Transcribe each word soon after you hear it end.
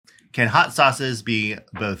Can hot sauces be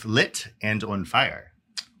both lit and on fire?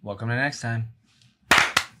 Welcome to next time.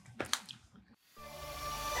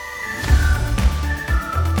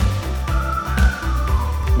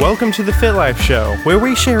 Welcome to the Fit Life Show, where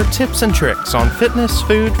we share tips and tricks on fitness,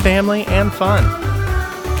 food, family, and fun.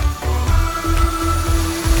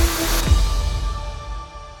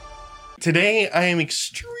 Today, I am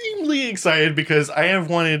extremely excited because I have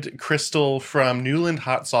wanted Crystal from Newland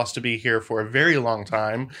Hot Sauce to be here for a very long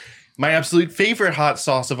time. My absolute favorite hot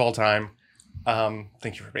sauce of all time.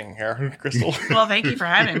 Thank you for being here, Crystal. Well, thank you for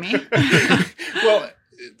having me. Well,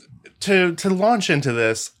 to launch into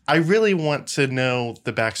this, I really want to know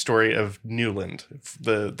the backstory of Newland,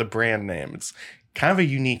 the brand name. It's kind of a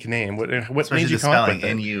unique name. What Especially made you the come up spelling, with it?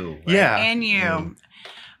 N-U. Right? Yeah. And you.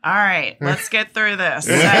 All right, let's get through this.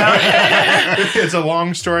 So, It's a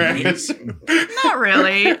long story, I guess. not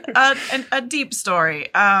really. A deep story.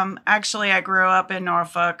 Actually, I grew up in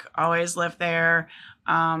Norfolk, always lived there.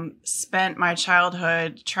 Spent my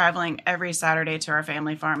childhood traveling every Saturday to our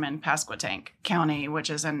family farm in Pasquotank County, which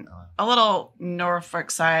is in a little Norfolk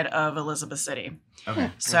side of Elizabeth City. Okay.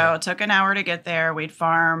 So it took an hour to get there. We'd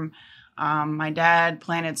farm. My dad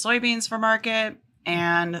planted soybeans for market.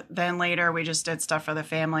 And then later we just did stuff for the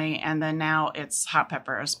family. And then now it's hot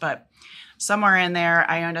peppers. But somewhere in there,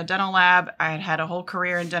 I owned a dental lab. I had a whole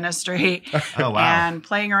career in dentistry. Oh, wow. And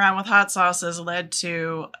playing around with hot sauces led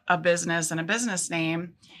to a business and a business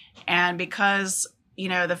name. And because,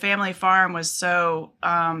 the family farm was so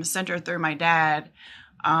centered through my dad,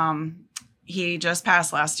 he just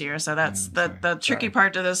passed last year. So that's the tricky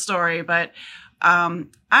part to this story. But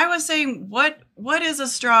I was saying, what is a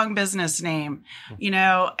strong business name?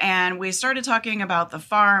 And we started talking about the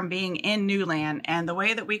farm being in Newland, and the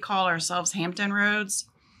way that we call ourselves Hampton Roads,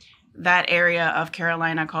 that area of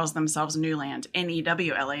Carolina calls themselves Newland,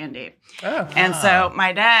 Newland. Oh. And so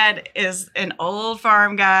my dad is an old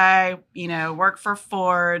farm guy, worked for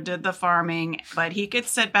Ford, did the farming, but he could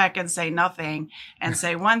sit back and say nothing and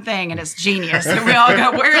say one thing and it's genius. And we all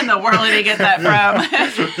go, where in the world did he get that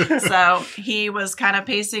from? So he was kind of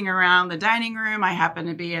pacing around the dining room. I happened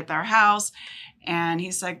to be at their house and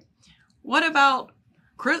he said, what about,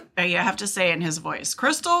 you have to say it in his voice,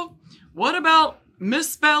 Crystal, what about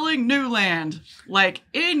misspelling Newland, like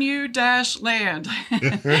N-U-land.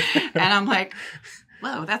 And I'm like,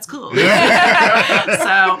 whoa, that's cool. So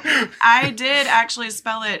I did actually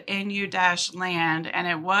spell it N-U-land, and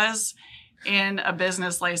it was in a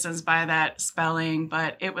business license by that spelling,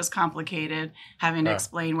 but it was complicated having to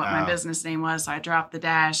explain what my business name was. So I dropped the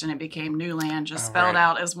dash and it became Newland, just spelled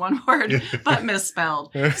out as one word, but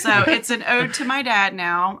misspelled. So it's an ode to my dad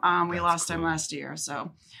now. We lost him last year.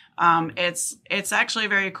 So it's actually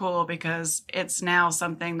very cool because it's now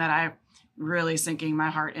something that I'm really sinking my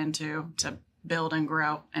heart into to build and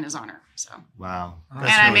grow in his honor. So Wow. and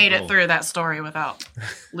I made it through that story without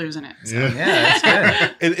losing it. So. Yeah,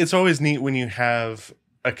 that's good. It's always neat when you have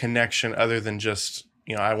a connection other than just,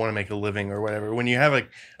 I want to make a living or whatever. When you have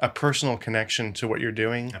a personal connection to what you're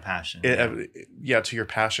doing, A passion. to your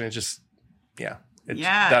passion, it's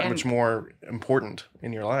that much more important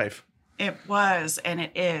in your life. It was, and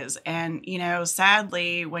it is. And,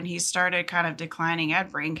 sadly, when he started kind of declining, he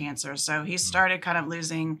had brain cancer. So he started kind of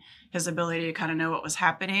losing his ability to kind of know what was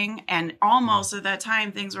happening. And almost at that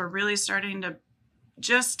time, things were really starting to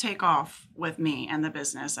just take off with me and the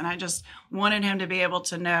business. And I just wanted him to be able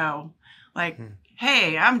to know, like,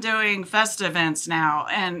 hey, I'm doing fest events now.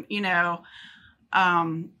 And,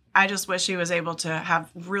 I just wish he was able to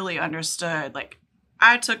have really understood, like,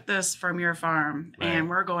 I took this from your farm and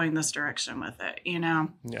we're going this direction with it, Yeah.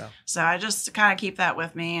 So I just kind of keep that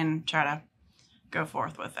with me and try to go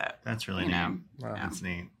forth with it. That's really neat. Wow. That's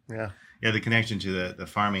neat. Yeah. Yeah, the connection to the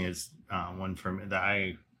farming is one that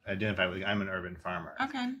I identify with. I'm an urban farmer.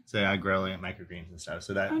 Okay. So I grow microgreens and stuff.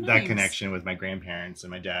 So that nice. connection with my grandparents and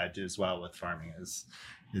my dad as well with farming is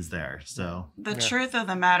there. So The truth of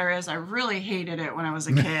the matter is I really hated it when I was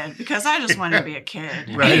a kid because I just wanted to be a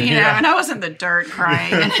kid. Right, And I was in the dirt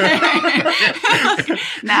crying.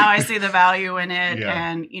 Now I see the value in it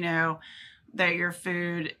and, that your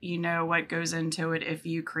food, what goes into it if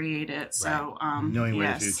you create it. So knowing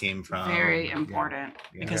where the food came from. Very important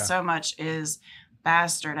because so much is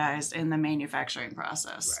bastardized in the manufacturing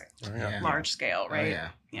process. Right. Yeah. Large scale, right? Oh, yeah.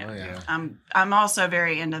 Yeah. Oh, yeah. I'm also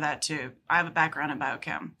very into that too. I have a background in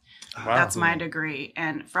biochem. Wow. That's my degree.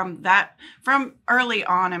 And from early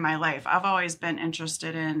on in my life, I've always been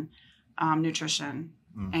interested in nutrition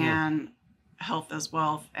and health is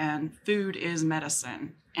wealth and food is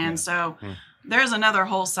medicine. And so there's another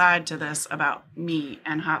whole side to this about me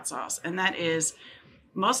and hot sauce. And that is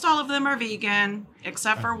most all of them are vegan,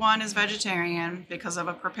 except for one is vegetarian because of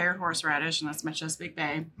a prepared horseradish, and that's my Chesapeake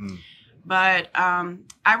Bay. Mm. But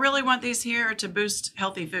I really want these here to boost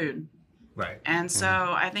healthy food. Right. And so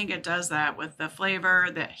I think it does that with the flavor,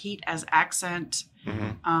 the heat as accent.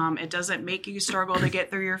 Mm-hmm. It doesn't make you struggle to get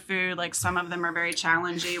through your food. Like some of them are very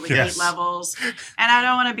challenging with Yes. heat levels. And I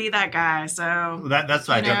don't want to be that guy. So That's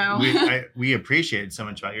why You know. we appreciated so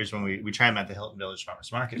much about yours when we tried them at the Hilton Village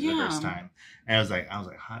Farmers Market for the Yeah. first time. And I was like,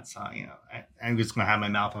 hot sauce, I'm just going to have my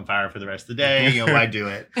mouth on fire for the rest of the day. Why do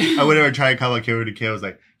it? I would never try a couple of kid with a kid. I was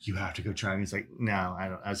like, you have to go try. And he's like, no, I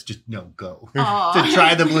don't. I was just, no, go. Aw. To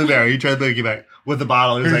try the blueberry. You tried the blueberry back with the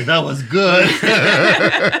bottle. He was like, that was good. See,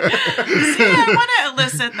 I want to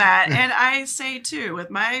elicit that. And I say, too, with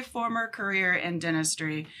my former career in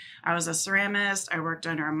dentistry, I was a ceramist. I worked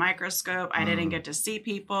under a microscope. I didn't get to see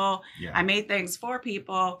people. Yeah. I made things for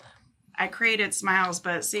people. I created smiles.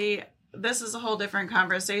 But see, this is a whole different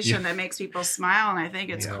conversation that makes people smile. And I think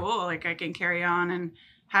it's Yeah. cool. Like I can carry on and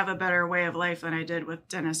have a better way of life than I did with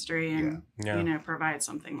dentistry and, Yeah. provide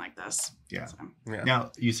something like this. Yeah. So, Yeah.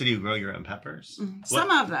 Now, you said you grow your own peppers. some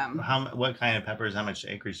of them. What kind of peppers? How much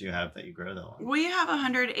acres do you have that you grow them on? We have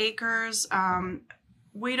 100 acres.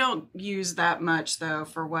 We don't use that much though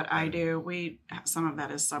for what I do. Some of that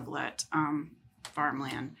is sublet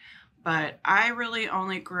farmland, but I really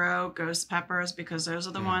only grow ghost peppers because those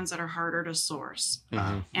are the ones that are harder to source.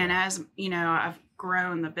 Mhm. And as you know, I've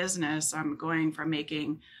grown the business. I'm going from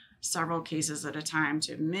making several cases at a time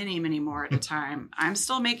to many, many more at a time. I'm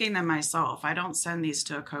still making them myself. I don't send these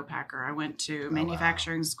to a co-packer. I went to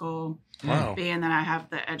manufacturing school. Wow. Being that I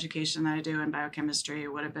have the education that I do in biochemistry,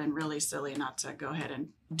 it would have been really silly not to go ahead and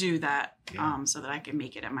do that so that I can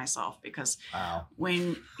make it myself. Because Wow.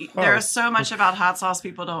 when there's so much about hot sauce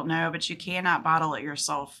people don't know, but you cannot bottle it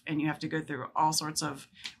yourself, and you have to go through all sorts of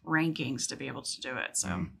rankings to be able to do it.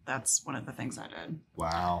 So that's one of the things I did.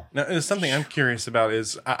 Wow. Now, there's something I'm curious about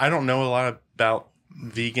is I don't know a lot about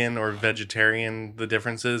vegan or vegetarian, the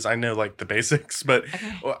differences. I know like the basics, but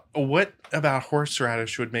what about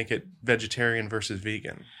horseradish would make it vegetarian versus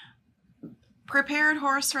vegan? Prepared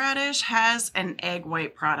horseradish has an egg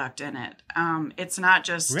white product in it. It's not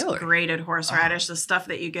just Really? grated horseradish, the stuff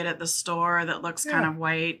that you get at the store that looks kind of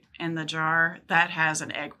white in the jar, that has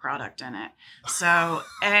an egg product in it. So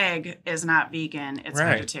egg is not vegan, it's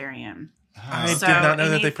Right. vegetarian. I So did not know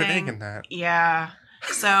that they put egg anything- in that. Yeah.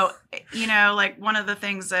 So, like one of the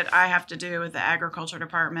things that I have to do with the agriculture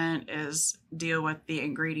department is deal with the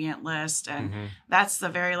ingredient list. And that's the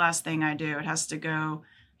very last thing I do. It has to go,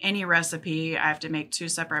 any recipe, I have to make 2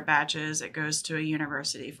 separate batches. It goes to a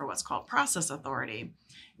university for what's called process authority.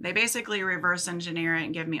 They basically reverse engineer it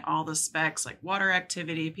and give me all the specs like water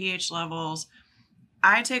activity, pH levels.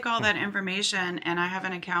 I take all that information and I have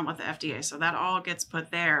an account with the FDA. So that all gets put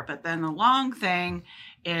there. But then the long thing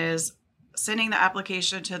is sending the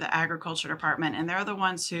application to the agriculture department, and they're the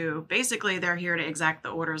ones who basically they're here to exact the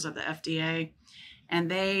orders of the FDA, and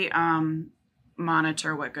they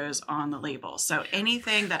monitor what goes on the label. So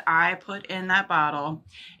anything that I put in that bottle,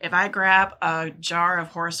 if I grab a jar of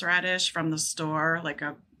horseradish from the store, like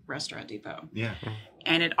a Restaurant Depot, Yeah.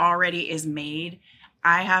 and it already is made,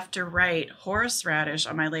 I have to write horseradish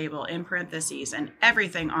on my label in parentheses, and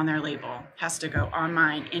everything on their label has to go on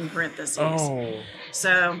mine in parentheses. Oh,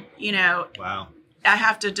 So, Wow. I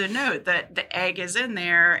have to denote that the egg is in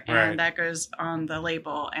there and Right. that goes on the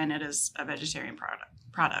label, and it is a vegetarian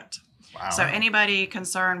product. Wow. So anybody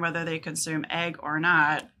concerned whether they consume egg or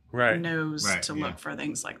not right. knows Right, to yeah. look for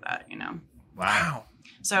things like that, Wow.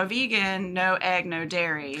 So vegan, no egg, no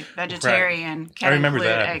dairy. Vegetarian can remember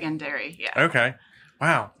include that. egg and dairy. Yeah. Okay.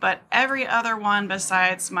 Wow. But every other one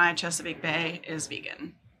besides my Chesapeake Bay is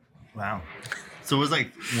vegan. Wow. So what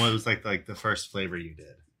was the first flavor you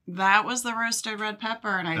did? That was the roasted red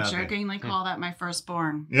pepper, and I Okay. jokingly call that my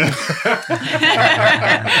firstborn. Yeah.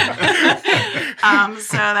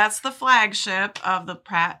 So that's the flagship of the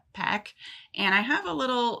pack. And I have a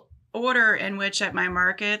little order in which at my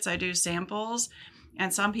markets I do samples.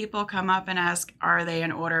 And some people come up and ask, are they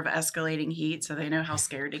in order of escalating heat so they know how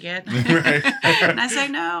scared to get? Right. And I say,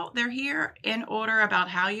 no, they're here in order about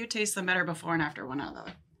how you taste them better before and after one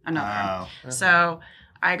another. Wow. So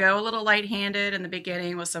I go a little light-handed in the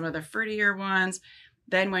beginning with some of the fruitier ones.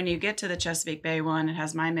 Then when you get to the Chesapeake Bay one, it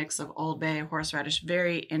has my mix of Old Bay, horseradish,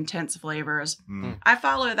 very intense flavors. Mm. I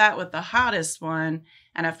follow that with the hottest one,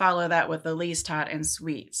 and I follow that with the least hot and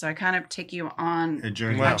sweet. So I kind of take you on A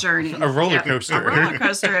journey. Wow. a journey. A roller Yeah, coaster. A roller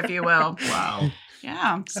coaster, if you will. Wow.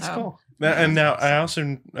 Yeah. That's so. cool. And now I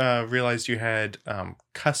also realized you had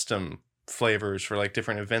custom flavors for like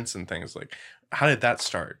different events and things. Like, how did that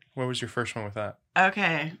start? What was your first one with that?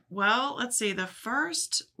 Okay. Well, let's see. The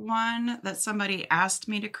first one that somebody asked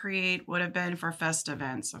me to create would have been for Fest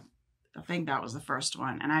events. I think that was the first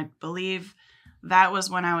one. And I believe that was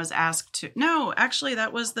when I was asked to. No, actually,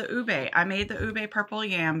 that was the ube. I made the ube purple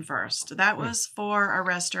yam first. That was for a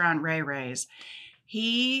restaurant, Ray Ray's.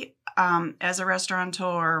 He, as a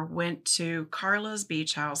restaurateur, went to Carla's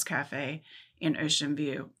Beach House Cafe in Ocean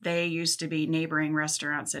View. They used to be neighboring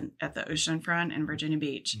restaurants at the oceanfront in Virginia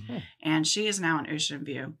Beach. Mm-hmm. And she is now in Ocean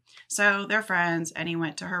View. So they're friends, and he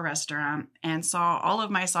went to her restaurant and saw all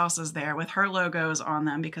of my sauces there with her logos on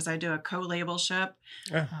them because I do a co-label ship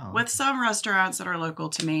with some restaurants that are local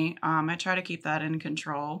to me. I try to keep that in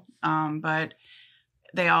control. But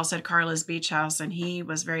they all said Carla's Beach House, and he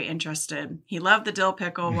was very interested. He loved the dill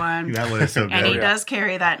pickle one. That one is so good. And he does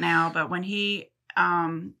carry that now. But when he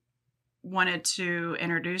wanted to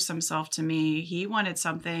introduce himself to me, he wanted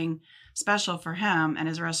something special for him and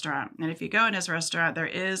his restaurant. And if you go in his restaurant, there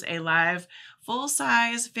is a live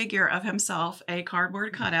full-size figure of himself, a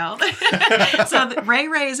cardboard cutout. So Ray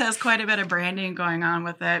Ray's has quite a bit of branding going on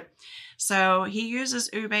with it. So he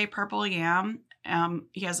uses ube purple yam.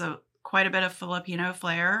 He has quite a bit of Filipino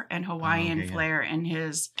flair and Hawaiian flair in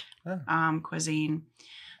his cuisine.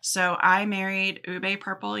 So I married ube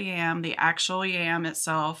purple yam. The actual yam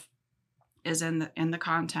itself is in the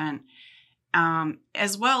content,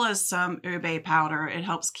 as well as some ube powder. It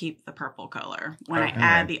helps keep the purple color when I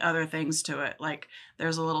add the other things to it. Like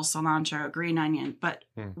there's a little cilantro, green onion, but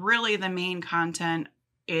really the main content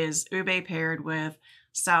is ube paired with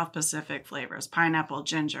South Pacific flavors: pineapple,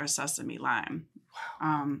 ginger, sesame, lime.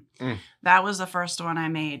 That was the first one I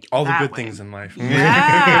made. All the good things in life.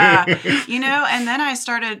 Yeah. And then I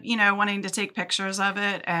started, wanting to take pictures of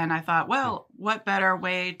it. And I thought, well, what better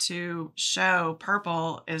way to show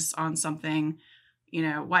purple is on something,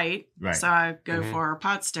 white. Right. So I go for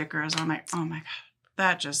pot stickers. I'm like, oh my God.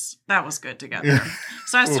 That was good together.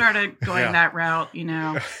 So I started going that route,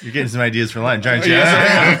 You're getting some ideas for lunch, aren't you?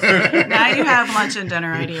 Now you have lunch and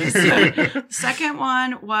dinner ideas. Second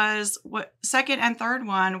and third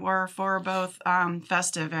one were for both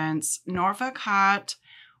fest events. Norfolk Hot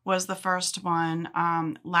was the first one.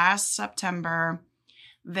 Last September,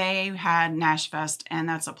 they had Nashfest, and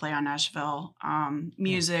that's a play on Nashville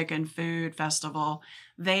music and food festival.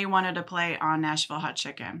 They wanted to play on Nashville hot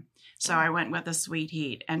chicken. So I went with a sweet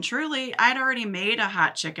heat. And truly, I'd already made a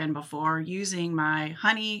hot chicken before using my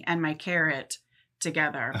honey and my carrot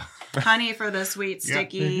together. Honey for the sweet,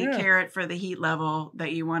 sticky, carrot for the heat level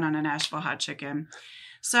that you want on a Nashville hot chicken.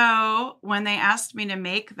 So when they asked me to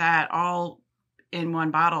make that all in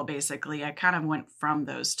one bottle, basically, I kind of went from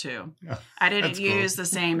those two. I didn't use the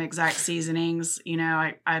same exact seasonings.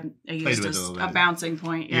 I used a bouncing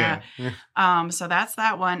point. Yeah. So that's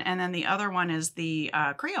that one. And then the other one is the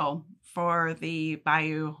Creole for the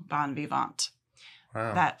Bayou Bon Vivant.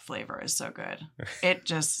 Wow. That flavor is so good.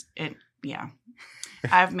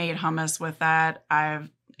 I've made hummus with that. I've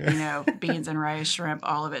beans and rice, shrimp,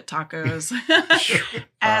 all of it, tacos.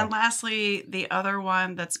 And lastly, the other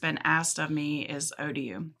one that's been asked of me is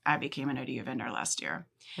ODU. I became an ODU vendor last year.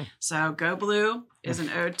 So Go Blue is an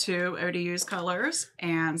ode to ODU's colors.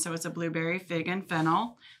 And so it's a blueberry, fig, and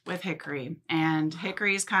fennel with hickory. And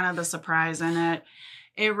hickory is kind of the surprise in it.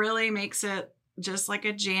 It really makes it just like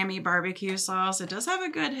a jammy barbecue sauce. It does have a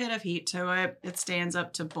good hit of heat to it. It stands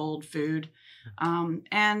up to bold food.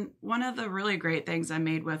 And one of the really great things I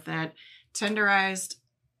made with it, tenderized,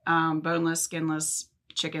 boneless, skinless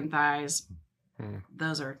chicken thighs.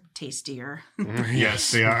 Those are tastier.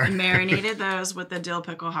 Yes, they are. Marinated those with the dill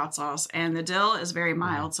pickle hot sauce. And the dill is very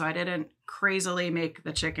mild, so I didn't crazily make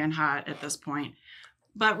the chicken hot at this point,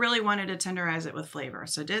 but really wanted to tenderize it with flavor.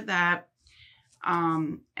 So did that.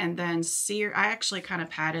 And then I actually kind of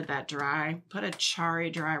patted that dry, put a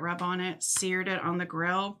chari dry rub on it, seared it on the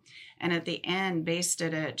grill, and at the end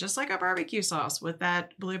basted it just like a barbecue sauce with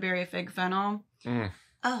that blueberry fig fennel.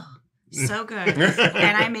 Oh, so good.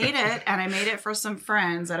 And I made it for some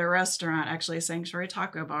friends at a restaurant, actually Sanctuary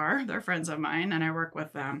Taco Bar. They're friends of mine, and I work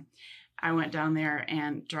with them. I went down there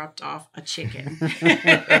and dropped off a chicken.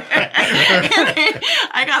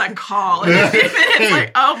 I got a call in a few minutes,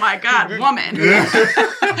 like, oh my God, woman.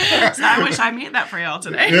 So I wish I made that for y'all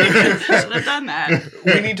today. Should have done that.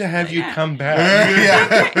 We need to have you come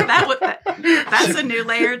back. That's a new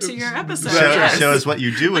layer to your episode. Show us what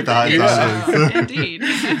you do with the hot sauces. Indeed.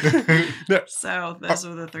 So those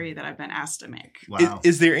are the three that I've been asked to make. Wow.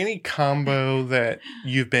 Is there any combo that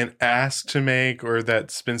you've been asked to make or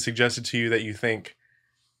that's been suggested to you that you think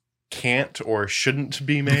can't or shouldn't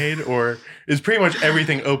be made, or is pretty much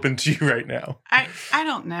everything open to you right now? I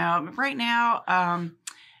don't know. Right now,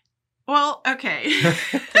 well, okay.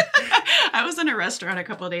 I was in a restaurant a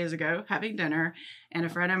couple of days ago having dinner, and a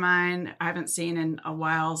friend of mine I haven't seen in a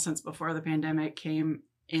while since before the pandemic came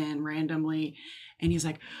in randomly, and he's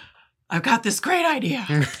like, I've got this great idea.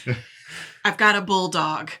 I've got a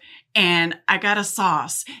bulldog and I got a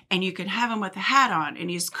sauce, and you can have him with a hat on, and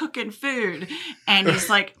he's cooking food, and he's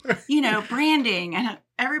like, branding, and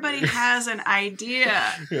everybody has an idea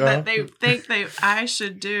that they think I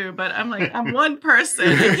should do, but I'm like, I'm one person.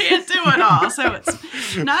 I can't do it all. So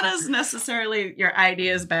it's not as necessarily your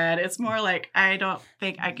idea is bad. It's more like, I don't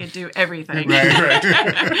think I could do everything.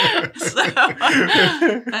 Right. So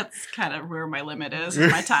that's kind of where my limit is,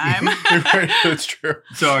 my time. Right, that's true.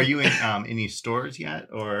 So are you in any stores yet,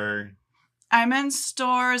 or? I'm in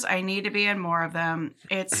stores. I need to be in more of them.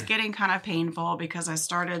 It's getting kind of painful because I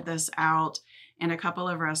started this out in a couple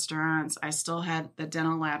of restaurants. I still had the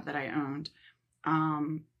dental lab that I owned.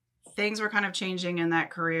 Things were kind of changing in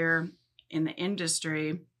that career in the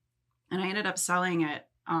industry, and I ended up selling it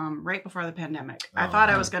right before the pandemic. I thought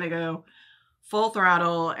I was going to go full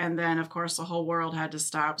throttle, and then of course the whole world had to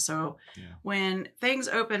stop. So when things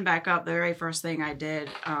opened back up, the very first thing I did,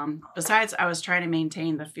 besides I was trying to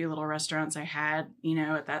maintain the few little restaurants I had,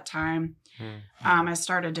 at that time, I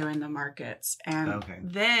started doing the markets. And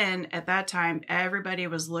then at that time, everybody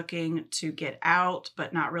was looking to get out,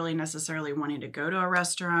 but not really necessarily wanting to go to a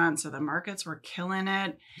restaurant. So the markets were killing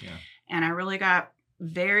it. Yeah. And I really got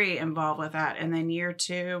very involved with that. And then year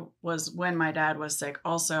 2 was when my dad was sick.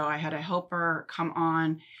 Also, I had a helper come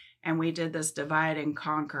on, and we did this divide and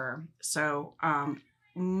conquer. So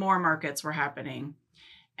more markets were happening,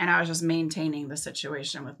 and I was just maintaining the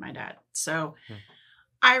situation with my dad. So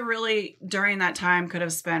I really, during that time, could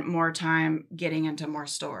have spent more time getting into more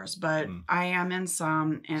stores, but I am in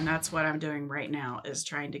some, and that's what I'm doing right now, is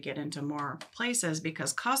trying to get into more places,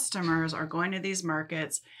 because customers are going to these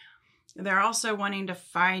markets. They're also wanting to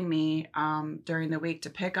find me during the week to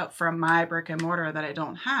pick up from my brick and mortar that I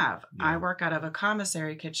don't have. Yeah. I work out of a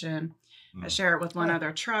commissary kitchen. I share it with one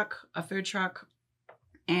other truck, a food truck,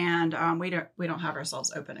 and we don't have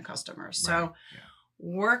ourselves open to customers. Right. So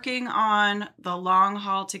working on the long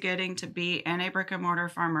haul to getting to be in a brick and mortar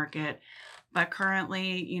farm market. But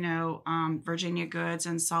currently, Virginia Goods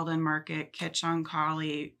and Selden Market,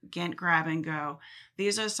 Kitchonkali, Ghent Grab and Go.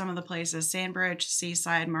 These are some of the places. Sandbridge,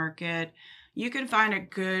 Seaside Market. You can find a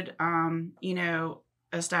good,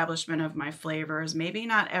 establishment of my flavors. Maybe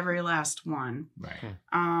not every last one. Right.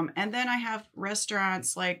 And then I have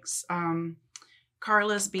restaurants like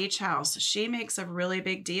Carla's Beach House. She makes a really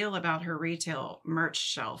big deal about her retail merch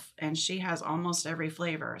shelf, and she has almost every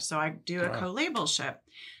flavor. So I do a co-label ship.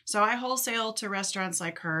 So I wholesale to restaurants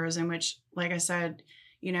like hers, in which, like I said,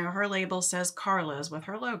 her label says Carla's with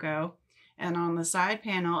her logo. And on the side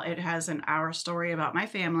panel, it has an hour story about my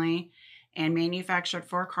family, and manufactured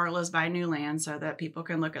for Carla's by Newland, so that people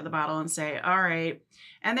can look at the bottle and say, all right.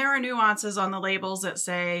 And there are nuances on the labels that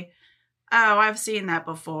say, oh, I've seen that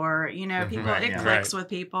before. People, it clicks with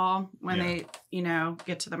people when they,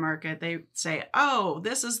 get to the market. They say, oh,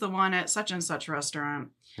 this is the one at such and such restaurant.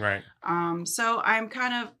 Right. So I'm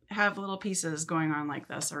kind of have little pieces going on like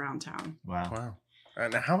this around town. Wow.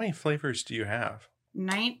 And how many flavors do you have?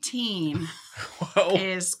 19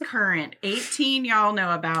 is current. 18 y'all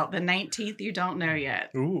know about. The 19th you don't know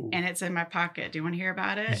yet. Ooh. And it's in my pocket. Do you want to hear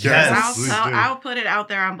about it? Yes. I'll put it out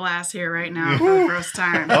there on blast here right now for the first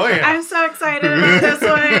time. Oh, yeah. I'm so excited about this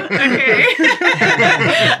one. Okay.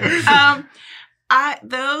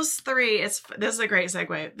 Those 3, this is a great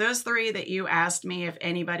segue. Those 3 that you asked me if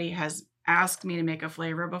anybody has asked me to make a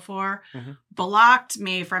flavor before, blocked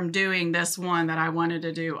me from doing this one that I wanted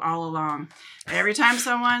to do all along. Every time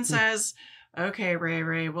someone says, okay,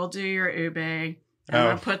 Ray, we'll do your ube, I'm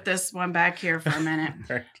going to put this one back here for a minute.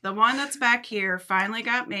 Right. The one that's back here finally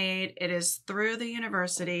got made. It is through the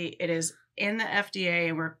university. It is in the FDA,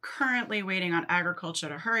 and we're currently waiting on agriculture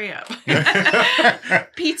to hurry up.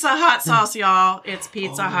 Pizza hot sauce, y'all. It's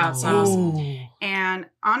pizza hot sauce. And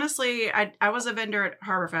honestly, I was a vendor at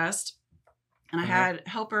Harborfest, and I had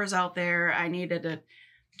helpers out there. I needed to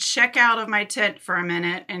check out of my tent for a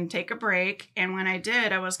minute and take a break. And when I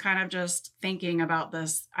did, I was kind of just thinking about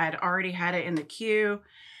this. I'd already had it in the queue.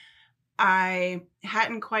 I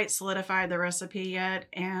hadn't quite solidified the recipe yet,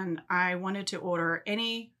 and I wanted to order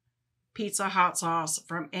any pizza hot sauce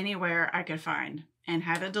from anywhere I could find and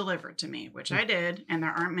have it delivered to me, which I did, and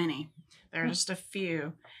there aren't many. There are just a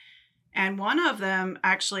few. And one of them,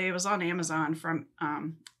 actually, it was on Amazon from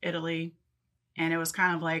Italy, and it was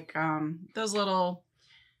kind of like those little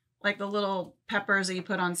like the little peppers that you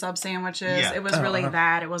put on sub sandwiches. Yeah. It was really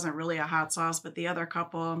that. It wasn't really a hot sauce, but the other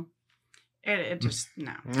couple, it just,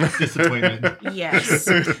 no. Disappointment. Yes.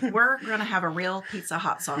 We're going to have a real pizza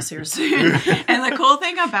hot sauce here soon. And the cool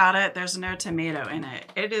thing about it, there's no tomato in it.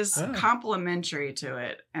 It is complementary to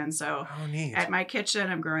it. And so neat. at my kitchen,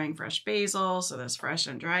 I'm growing fresh basil. So there's fresh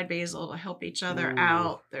and dried basil to help each other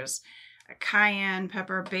out. There's a cayenne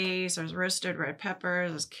pepper base. There's roasted red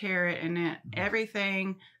peppers. There's carrot in it.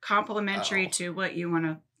 Everything complementary to what you want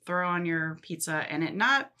to throw on your pizza. And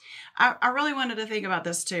I really wanted to think about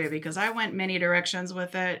this too, because I went many directions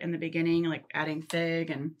with it in the beginning, like adding fig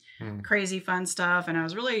and crazy fun stuff. And I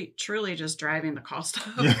was really, truly just driving the cost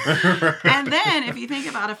up. And then if you think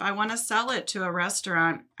about if I want to sell it to a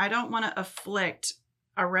restaurant, I don't want to afflict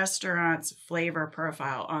a restaurant's flavor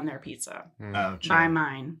profile on their pizza Oh, true. by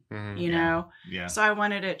mine, you know? Yeah. So I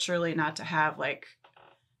wanted it truly not to have like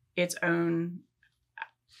its own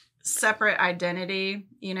separate identity,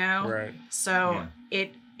 you know? Right. So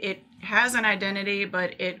it has an identity,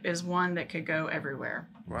 but it is one that could go everywhere.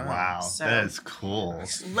 Wow. So- That is cool.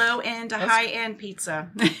 Low end to high end pizza.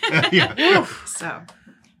 Yeah. So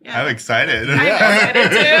yeah. I'm excited. I'm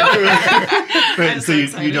excited too. I'm So you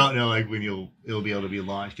excited. don't know like when it'll be able to be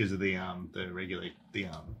launched because of the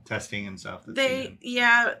testing and stuff.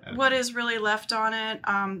 What is really left on it,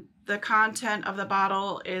 the content of the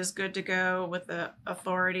bottle is good to go with the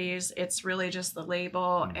authorities. It's really just the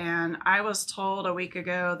label. And I was told a week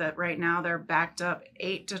ago that right now they're backed up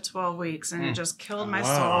 8 to 12 weeks, and it just killed my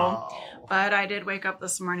soul. But I did wake up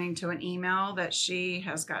this morning to an email that she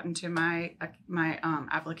has gotten to my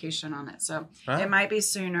application on it. So it might be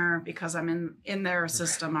sooner because I'm in their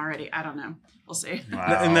system already. I don't know. We'll see.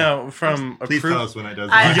 Wow. Now, from Please tell us when it does.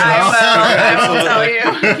 I will tell you.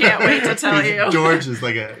 Can't wait to tell you. George is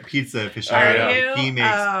like a pizza aficionado. Are you? He makes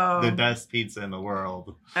Oh. the best pizza in the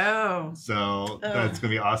world. Oh, So that's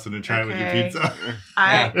gonna be awesome to try with your Okay. pizza.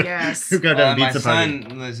 yes. We've got to have a my pizza party.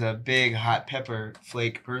 son was a big hot pepper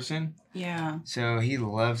flake person, Yeah. so he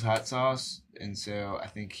loves hot sauce, and so I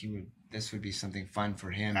think this would be something fun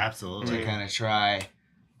for him Absolutely. to kind of try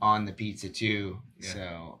on the pizza too. Yeah.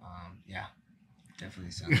 So yeah,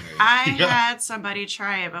 definitely sounds great. I Yeah. had somebody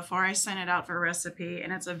try it before I sent it out for a recipe,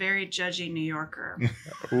 and it's a very judgy New Yorker.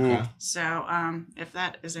 Ooh. So if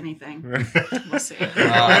that is anything, we'll see.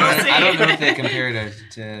 I don't know if they compare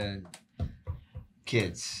to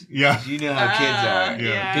kids. Yeah. You know how kids are.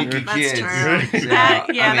 Yeah, Picky that's kids. true. So, That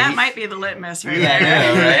I mean, might be the litmus right Yeah, I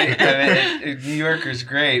there. know, right? I mean, New Yorker's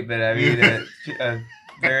great, but I mean, a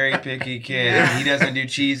very picky kid. Yeah. He doesn't do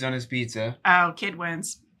cheese on his pizza. Oh, kid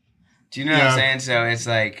wins. Do you know what I'm Yeah. saying? So it's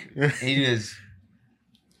like he just.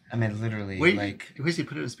 I mean, literally, Wait, like where's he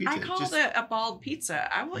put it in his pizza? I called it a bald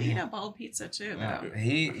pizza. I will eat a bald pizza too, though.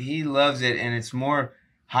 he loves it, and it's more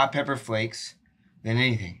hot pepper flakes than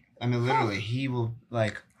anything. I mean, literally, he will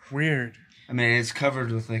like. Weird. I mean, it's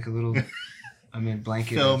covered with like a little.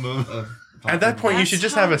 Blanket Film of At that point, you That's should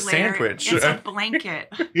just have a hilarious. sandwich. It's a blanket.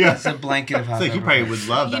 Yeah. It's a blanket of hot It's like pepper. you probably would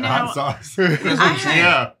love You that know, hot sauce. That's what I'm saying.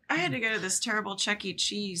 Yeah. I had to go to this terrible Chuck E.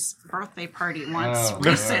 Cheese birthday party once Oh,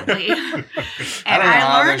 recently. I And don't know how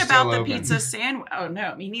I they're learned about still the open. pizza sandwich. Oh,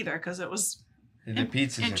 no, me neither, because it was. The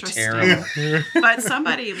pizzas are Interesting. terrible. But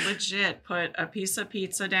somebody legit put a piece of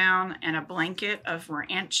pizza down and a blanket of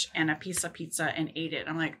ranch and a piece of pizza and ate it.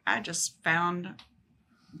 I'm like, I just found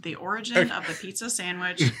the origin of the pizza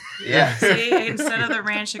sandwich. Yeah. See, instead of the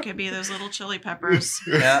ranch, it could be those little chili peppers.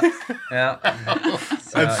 Yeah. Yeah.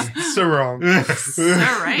 That's so wrong. So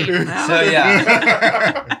right. though. So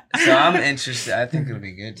yeah. So I'm interested. I think it'll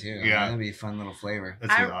be good too. I mean, Yeah. that'll be a fun little flavor.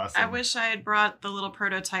 That's really awesome. I wish I had brought the little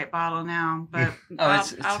prototype bottle now, but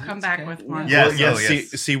it's I'll come back okay. with one. Yeah. Well, Yes,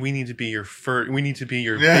 yes. See, we need to be your we need to be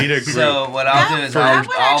your Yeah. beta group. So what I'll do is that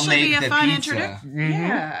would I'll actually be make a the fun pizza. introduction. Mhm.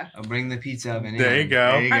 Yeah. I'll bring the pizza oven There you in.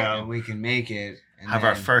 go. There you And go. we can make it. And Have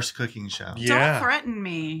our then- first cooking show. Yeah. Don't threaten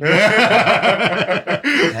me. Hey,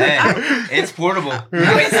 it's portable.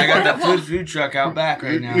 I got the food truck out back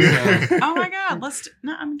right now. So. Oh my God.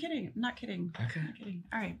 No, I'm kidding. I'm not kidding. Okay. I'm not kidding.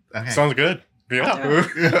 All right. Okay. Sounds good. Yeah.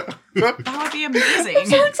 That would be amazing. You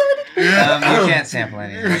can't sample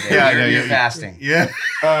anything. Yeah, You're fasting. Yeah.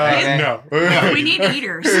 Okay. No. We need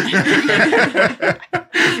eaters.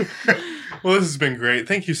 Well, this has been great.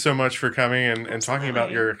 Thank you so much for coming and talking about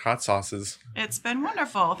your hot sauces. It's been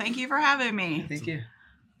wonderful. Thank you for having me. Thank you.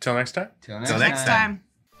 Till next time. Till Till next next time.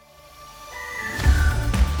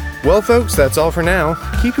 Time. Well, folks, that's all for now.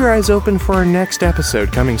 Keep your eyes open for our next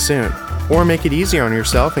episode coming soon. Or make it easy on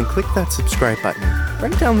yourself and click that subscribe button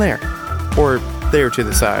right down there. Or there to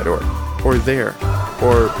the side, or there.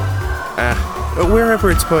 Or wherever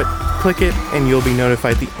it's put, click it and you'll be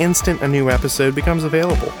notified the instant a new episode becomes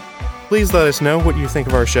available. Please let us know what you think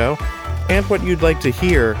of our show and what you'd like to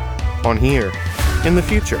hear on here in the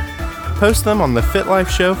future. Post them on the Fit Life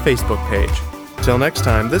Show Facebook page. Till next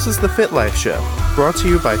time, this is the Fit Life Show, brought to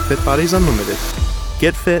you by Fit Bodies Unlimited.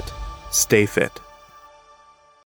 Get fit, stay fit.